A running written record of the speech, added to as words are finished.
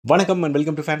வணக்கம் and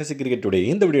welcome to fantasy cricket today.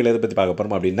 இந்த வீடியோவில் எதை பற்றி பார்க்க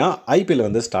போகிறோம் அப்படின்னா, ஐபிஎல்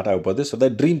வந்து ஸ்டார்ட் ஆக போகுது. ஸோ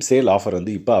ட்ரீம் சேல் ஆஃபர்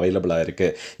வந்து இப்போ அவைலபிளாக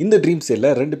இருக்குது. இந்த ட்ரீம் சேலில்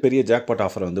 2 பெரிய ஜாக்பாட்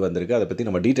ஆஃபர் வந்து வந்திருக்கு. அதை பற்றி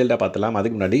நம்ம டீட்டெயிலாக பார்த்துலாம்.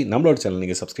 அதுக்கு முன்னாடி நம்மளோட சேனல்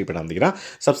நீங்கள் சப்ஸ்கிரைப் பண்ணாமல்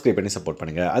சப்ஸ்கிரைப் பண்ணி சப்போர்ட்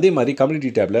பண்ணுங்கள். அதே மாதிரி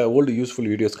கம்யூனிட்டி டேப்பில் ஓல்டு யூஸ்ஃபுல்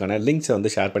வீடியோஸ்க்கான லிங்க்ஸை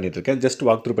வந்து ஷேர் பண்ணிட்டு இருக்கேன். ஜஸ்ட்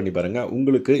வாக் த்ரூ பண்ணி பாருங்கள்.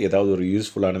 உங்களுக்கு ஏதாவது ஒரு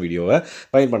யூஸ்ஃபுல்லான வீடியோவை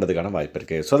பயன் பண்ணுறதுக்கான வாய்ப்பு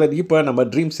இருக்குது. ஸோ இப்போ நம்ம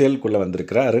ட்ரீம் சேல்குள்ளே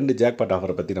வந்திருக்கிற 2 ஜாக்பாட்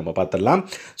ஆஃபரை பற்றி நம்ம பார்த்துடலாம்.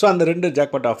 ஸோ அந்த 2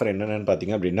 ஜாக்பாட் ஆஃபர் என்னென்னு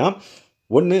பார்த்தீங்க அப்படின்னா,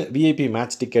 ஒன்று விஐபி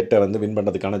மேட்ச் டிக்கெட்டை வந்து வின்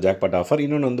பண்ணுறதுக்கான ஜாக்பாட் ஆஃபர்,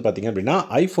 இன்னொன்று வந்து பார்த்திங்க அப்படின்னா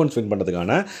ஐஃபோன்ஸ் வின்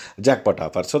பண்ணுறதுக்கான jackpot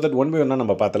offer. So one by ஒன்னாக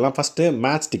நம்ம பார்த்துடலாம். ஃபஸ்ட்டு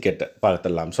மேட்ச் டிக்கெட்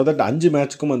பார்த்துடலாம். ஸோ 5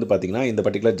 மேட்ச்சுக்கும் வந்து பார்த்திங்கன்னா இந்த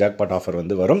பர்டிகுலர் ஜாக்பாட் ஆஃபர்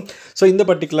வந்து வரும். ஸோ இந்த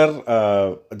பர்டிகுலர்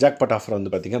ஜாக்பாட் ஆஃபர்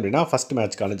வந்து பார்த்திங்க அப்படின்னா ஃபஸ்ட்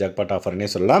மேட்ச்க்கான ஜாக்பாட் ஆஃபர்னே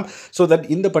சொல்லலாம். ஸோ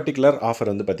இந்த பர்டிகுலர்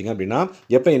ஆஃபர் வந்து பார்த்திங்க அப்படின்னா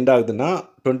எப்போ எண்ட் ஆகுதுன்னா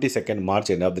 22 மார்ச்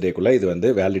எண்ட் ஆஃப் த டேக்குள்ளே இது வந்து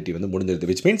வேலிடிட்டி வந்து முடிஞ்சிருது.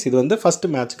 விச் மீன்ஸ் இது வந்து first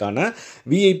மேட்ச்க்கான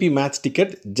VIP match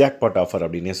ticket jackpot offer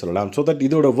அப்படின்னே சொல்லலாம். ஸோ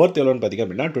இதோட ஒர்த் எவ்வளோன்னு பார்த்திங்க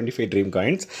அப்படின்னா 25 ட்ரீம்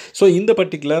காயின்ஸ். ஸோ இந்த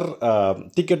பர்டிகுலர்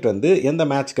டிக்கெட் வந்து எந்த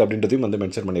மேட்ச்க்கு அப்படின்றதையும் வந்து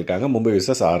மென்ஷன் பண்ணியிருக்காங்க. மும்பை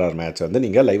விசஸ் ஆர்ஆர் மேட்ச் வந்து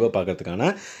நீங்கள் லைவாக பார்க்கறதுக்கான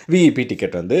விஐபி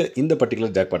டிக்கெட் வந்து இந்த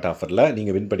பர்டிகுலர் ஜாக்பாட் ஆஃபரில்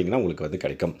நீங்கள் வின் பண்ணிங்கன்னா உங்களுக்கு வந்து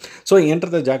கிடைக்கும். So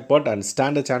enter the jackpot and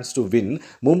stand a chance to win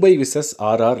Mumbai versus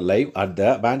RR live at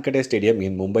the Wankhede stadium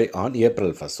in Mumbai on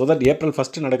April 1. So April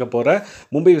 1 நடக்க போகிற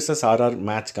மும்பை விசஸ் ஆர்ஆர்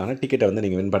மேட்ச்க்கான டிக்கெட்டை வந்து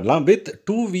நீங்கள் வின் பண்ணலாம் வித்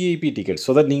 2 விஐபி டிக்கெட்ஸ்.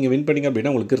 ஸோ நீங்கள் வின் பண்ணிங்க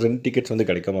அப்படின்னா உங்களுக்கு 2 டிக்கெட்ஸ் வந்து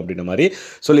கிடைக்கும் அப்படின்ற மாதிரி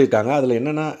சொல்லியிருக்காங்க. அதில்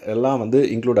என்னென்ன எல்லாம் வந்து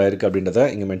இன்க்ளூட் ஆயிருக்கு அப்படின்றத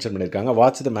இங்கே மென்ஷன் பண்ணியிருக்காங்க.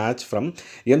 Watch the match from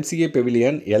MCA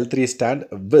pavilion L3 stand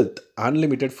with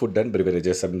unlimited food and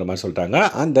பிரிவரேஜஸ் அப்படின்ற மாதிரி சொல்லிட்டாங்க.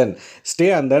 And then stay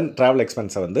and then travel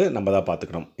எக்ஸ்பென்ஸை வந்து நம்ம தான்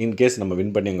பார்த்துக்கணும் இன்கேஸ் நம்ம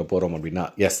வின் பண்ணி அங்கே போகிறோம் அப்படின்னா.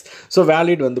 எஸ். ஸோ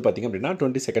வேலிட் வந்து பார்த்திங்க அப்படின்னா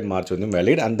 22 மார்ச் வந்து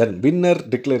valid. And then winner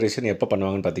declaration எப்போ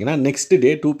பண்ணுவாங்கன்னு பார்த்தீங்கன்னா நெக்ஸ்ட்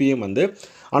டே 2 PM வந்து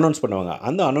அனௌன்ஸ் பண்ணுவாங்க.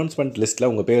 அந்த அனௌன்ஸ்மெண்ட் லிஸ்ட்டில்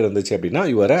உங்கள் பேர் இருந்துச்சு அப்படின்னா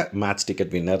யுவர் மேட்ச்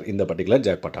டிக்கெட் வின்னர் இந்த பர்டிகுலர்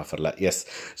ஜாக்பாட் ஆஃபரில். எஸ்.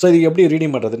 ஸோ இது எப்படி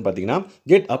ரீடீம் பண்ணுறதுன்னு பார்த்தீங்கன்னா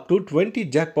get up to 20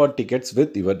 jackpot tickets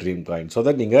with your dream coin. So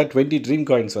நீங்கள் 20 ட்ரீம்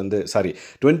காயின்ஸ் வந்து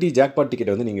 20 ஜாக்பாட்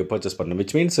டிக்கெட் வந்து நீங்கள் பர்ச்சேஸ் பண்ணணும்.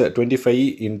 விச் மீன்ஸ் 25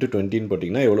 into 20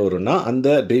 போட்டிங்கன்னா எவ்வளோ வரும்னா அந்த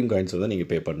ட்ரீம் காயின்ஸ் வந்து நீங்கள்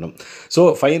பே பண்ணணும். ஸோ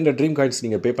 500 ட்ரீம் காயின்ஸ்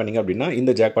நீங்கள் பே பண்ணிங்க அப்படின்னா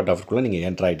இந்த ஜாக்பாட் ஆஃபருக்குள்ளே நீங்கள்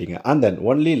enter ஆகிட்டீங்க. And then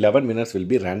only 11 winners will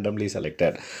be randomly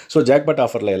selected. So jackpot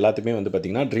ஆஃபரில் எல்லாத்தையுமே வந்து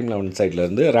பார்த்தீங்கன்னா ட்ரீம் 11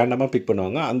 சைட்லேருந்து ரேண்டமாக பிக்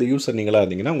பண்ணுவாங்க. அந்த யூஸர் நீங்களாக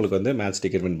இருந்தீங்கன்னா உங்களுக்கு வந்து மேட்ச்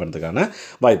டிக்கெட் வின் பண்ணுறதுக்கான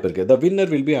வாய்ப்பு இருக்குது. The winner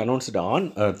will be announced on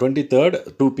 23rd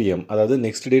 2 PM. அதாவது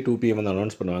நெக்ஸ்ட் டே 2 PM வந்து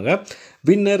அனௌன்ஸ் பண்ணுவாங்க.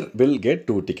 Winner will get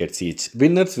 2 tickets each.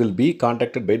 Winners will be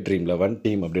contacted by dream 11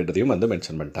 team அப்படின்றதையும் வந்து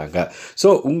மென்ஷன் பண்ணிட்டாங்க. ஸோ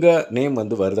உங்கள் நேம்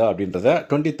வந்து வருதா அப்படின்றத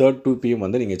 23rd 2 PM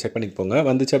வந்து நீங்கள் செக் பண்ணிட்டு போங்க.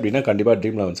 வந்துச்சு அப்படின்னா கண்டிப்பாக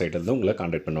ட்ரீம் 11 சைட்லேருந்து உங்களை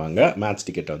கான்டாக்ட் பண்ணுவாங்க மேட்ச்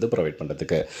டிக்கெட்டை வந்து ப்ரொவைட்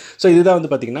பண்ணுறதுக்கு. ஸோ இதுதான்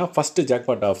வந்து பார்த்தீங்கன்னா ஃபஸ்ட்டு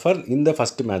ஜாக்பாட் ஆஃபர். இந்த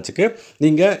ஃபஸ்ட்டு மேட்ச்சுக்கு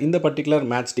நீங்கள் இந்த பர்டிகுலர்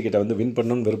மேட்ச் டிக்கெட்டை வந்து வின்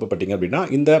பண்ணணும்னு விருப்பப்பட்டீங்க அப்படின்னா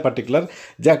இந்த பர்டிகுலர்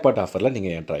ஜாக்பாட் ஆஃபரில்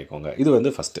நீங்கள் என்ட்ரு ஆகிக்கோங்க. இது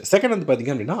வந்து ஃபஸ்ட்டு. செகண்ட் வந்து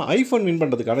பார்த்தீங்க அப்படின்னா ஐஃபோன் வின்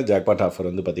பண்ணுறதுக்கான ஜாக்பாட் ஆஃபர்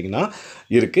வந்து பார்த்தீங்கன்னா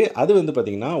இருக்குது. அது வந்து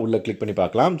பார்த்தீங்கன்னா உள்ளே கிளிக் பண்ணி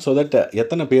பார்க்கலாம். ஸோ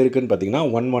எத்தனை பேருக்குன்னு பார்த்தீங்கன்னா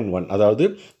 111, அதாவது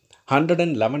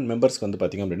 111 மெம்பர்ஸ்க்கு வந்து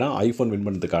பார்த்திங்க அப்படின்னா ஐஃபோன் வின்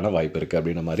பண்ணுறதுக்கான வாய்ப்பு இருக்குது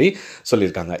அப்படின்ற மாதிரி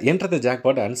சொல்லியிருக்காங்க. Enter the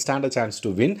jackpot and stand a chance to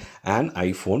win and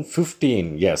iPhone15.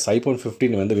 S,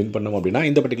 iPhone15 வந்து வின் பண்ணோம் அப்படின்னா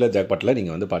இந்த பர்டிகுலர் ஜாக்பாட்டில்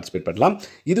நீங்கள் வந்து பார்ட்டிசிபேட் பண்ணலாம்.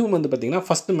 இதுவும் வந்து பார்த்திங்கன்னா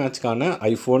ஃபஸ்ட் மேட்ச்க்கான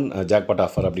ஐஃபோன் ஜாக்பாட்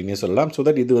ஆஃபர் அப்படின்னே சொல்லலாம். ஸோ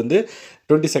இது வந்து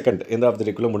 22nd எண்ட் ஆஃப் த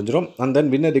டேக்குள்ளே முடிஞ்சிடும். அண்ட்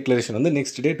தென் வின்னர் டிக்ளரேஷன் வந்து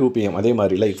நெக்ஸ்ட் டே 2 PM. அதே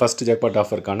மாதிரி லைக் ஃபஸ்ட் ஜாக்பாட்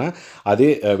ஆஃபருக்கான அதே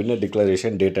winner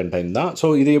declaration date and time தான். ஸோ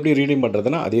இது எப்படி ரீடீம்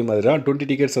பண்ணுறதுனா அதே மாதிரி தான் 20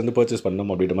 டிக்கெட்ஸ் வந்து பர்ச்சேஸ்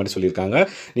பண்ணணும் அப்படின்ற மாதிரி சொல்லியிருக்காங்க.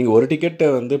 நீங்கள் ஒரு டிக்கெட்டை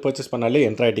வந்து பர்ச்சேஸ் பண்ணாலே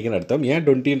என்ட்ரு ஆகிட்டிங்கன்னு அர்த்தம். ஏன்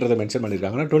 20ன்றதை மென்ஷன்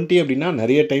பண்ணியிருக்காங்கன்னா 20 அப்படின்னா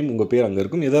நிறைய டைம் உங்கள் பேர் அங்கே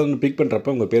இருக்கும். ஏதாவது ஒன்று பிக்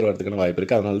பண்ணுறப்ப உங்கள் பேர் வரதுக்கான வாய்ப்பு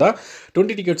இருக்குது. அதனால தான்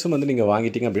 20 டிக்கெட்ஸும் வந்து நீங்கள்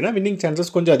வாங்கிட்டீங்க அப்படின்னா வின்னிங்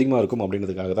சான்சஸ் கொஞ்சம் அதிகமாக இருக்கும்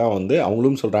அப்படின்றதுக்காக தான் வந்து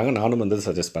அவங்களும் சொல்கிறாங்க. நானும் வந்து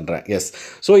சஜஸ்ட் பண்ணுறேன். எஸ்.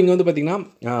 ஸோ இங்கே வந்து பார்த்தீங்கன்னா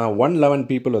 111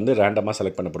 people வந்து ரேண்டமாக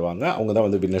செலக்ட் பண்ணப்படுவாங்க. அவங்க தான்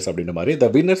வந்து வின்னர்ஸ் அப்படின்ற மாதிரி. த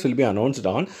winners will be announced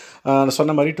on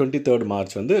சொன்ன மாதிரி 23rd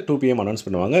மார்ச் வந்து 2 PM அனௌன்ஸ்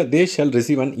பண்ணுவாங்க. தே shawl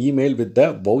receive an email with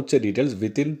the voucher details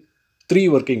within 3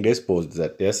 working days post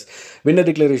that. S. Winner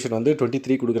declaration வந்து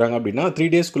 23 கொடுக்குறாங்க அப்படின்னா 3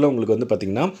 daysக்குள்ளே உங்களுக்கு வந்து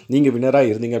பார்த்திங்கன்னா நீங்கள்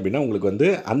வின்னராக இருந்தீங்க அப்படின்னா உங்களுக்கு வந்து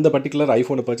அந்த பர்டிகுலர்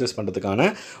ஐஃபோனை பர்ச்சேஸ் பண்ணுறதுக்கான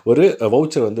ஒரு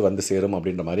வவுச்சர் வந்து சேரும்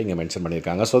அப்படின்ற மாதிரி இங்கே மென்ஷன்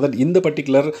பண்ணியிருக்காங்க. ஸோ இந்த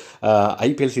பர்டிகுலர்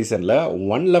IPL சீசனில்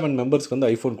 111 மெம்பர்ஸ்க்கு வந்து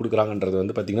ஐஃபோன் கொடுக்குறாங்கன்றது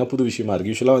வந்து பார்த்திங்கன்னா புது விஷயமா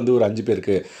இருக்குது. யூஸ்வலாக வந்து ஒரு 5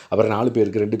 பேருக்கு, அப்புறம் 4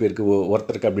 பேருக்கு, 2 பேருக்கு,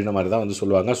 ஒருத்தருக்கு அப்படின்ற மாதிரி தான் வந்து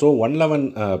சொல்லுவாங்க. ஸோ 111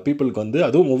 பீப்புளுக்கு வந்து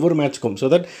அதுவும் ஒவ்வொரு மேட்ச்க்கும்.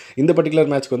 ஸோ இந்த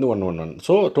பர்டிகுலர் மேட்ச்க்கு வந்து 111.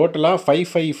 ஸோ டோட்டலாக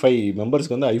 555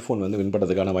 மெம்பர்ஸ்க்கு வந்து ஐஃபோன் வந்து வின்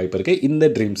பண்ணுறதுக்கான வாய்ப்பு இருக்குது இந்த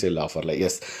ட்ரீம் சேல் ஆஃபரில்.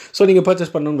 எஸ். ஸோ நீங்கள்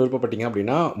பர்ச்சேஸ் பண்ணணும்னு விருப்பப்பட்டீங்க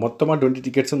அப்படின்னா மொத்தமாக 20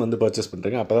 டிக்கெட்ஸும் வந்து பர்ச்சேஸ்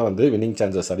பண்ணுறீங்க. அப்போ தான் வந்து வின்னிங்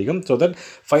சான்சஸ் அதிகம். ஸோ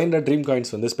 500 ட்ரீம்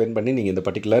காயின்ஸ் வந்து ஸ்பெண்ட் பண்ணி நீங்கள் இந்த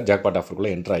பர்டிகுலர் ஜாக்பாட்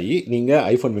ஆஃபருக்குள்ளே என்ட்ரு ஆகி நீங்கள்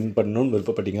ஐஃபோன் வின் பண்ணணும்னு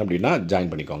விருப்பப்பட்டீங்க அப்படின்னா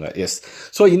ஜாயின் பண்ணிக்கோங்க. எஸ்.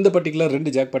 ஸோ இந்த பர்டிகுலர்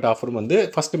 2 ஜாக்பாட் ஆஃபரும் வந்து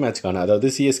ஃபஸ்ட் மேட்ச்க்கான, அதாவது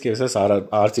CSK vs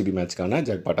RCB மேட்ச்க்கான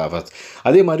jackpot offers.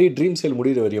 அதே மாதிரி ட்ரீம் சேல்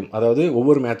முடிகிற வரையும், அதாவது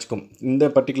ஒவ்வொரு மேட்ச்க்கும்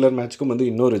இந்த பர்டிகுலர் மேட்ச்க்கும் வந்து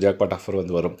இன்னொரு ஜாக்பாட் ஆஃபர்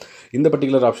வந்து வரும். இந்த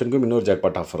பர்டிகுலர் ஆப்ஷனுக்கும் இன்னொரு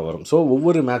ஜாக்பாட் ஆஃபர் வரும். ஸோ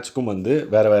ஒவ்வொரு மேட்ச்க்கும் வந்து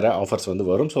வேறு ஆஃபர்ஸ் வந்து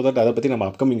வரும். ஸோ தட் அதை பற்றி நம்ம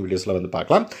அப்கமிங் வீடியோஸில் வந்து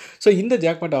பார்க்கலாம். ஸோ இந்த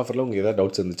ஜாக்பாட் ஆஃபரில் உங்களுக்கு ஏதாவது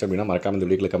டவுட்ஸ் இருந்துச்சு அப்படின்னா மறக்காம இந்த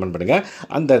வீடியோவில் கமெண்ட் பண்ணுங்கள்.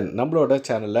 அந்த நம்மளோட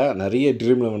சேனலில் நிறைய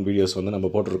ட்ரீம் 11 வீடியோஸ் வந்து நம்ம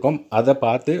போட்டிருக்கோம். அதை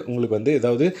பார்த்து உங்களுக்கு வந்து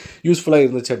ஏதாவது யூஸ்ஃபுல்லாக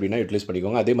இருந்துச்சு அப்படின்னா யூட்டிலைஸ்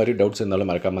பண்ணிக்கோங்க. அதே மாதிரி டவுட்ஸ்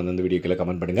இருந்தாலும் மறக்காம அந்த வீடியோக்கில்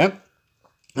கமெண்ட் பண்ணுங்கள்.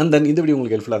 அண்ட் தென் இந்த வீடியோ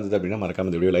உங்களுக்கு ஹெல்ப்ஃபுல்லாக இருந்தது அப்படின்னா மறக்காம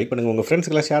இந்த வீடியோ லைக் பண்ணுங்கள். உங்கள்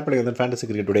ஃப்ரெண்ட்ஸ்க்கெல்லாம் ஷேர் பண்ணுங்கள். ஃபேண்டசி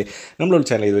கிரிக்கெட் டுடே நம்மளோட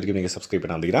சேனல் இது வரைக்கும் நீங்கள் சப்ஸ்கிரைப்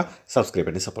பண்ணாதீங்கன்னா சப்ஸ்கிரைப்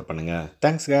பண்ணி சப்போர்ட் பண்ணுங்கள்.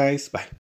 Thanks guys, by.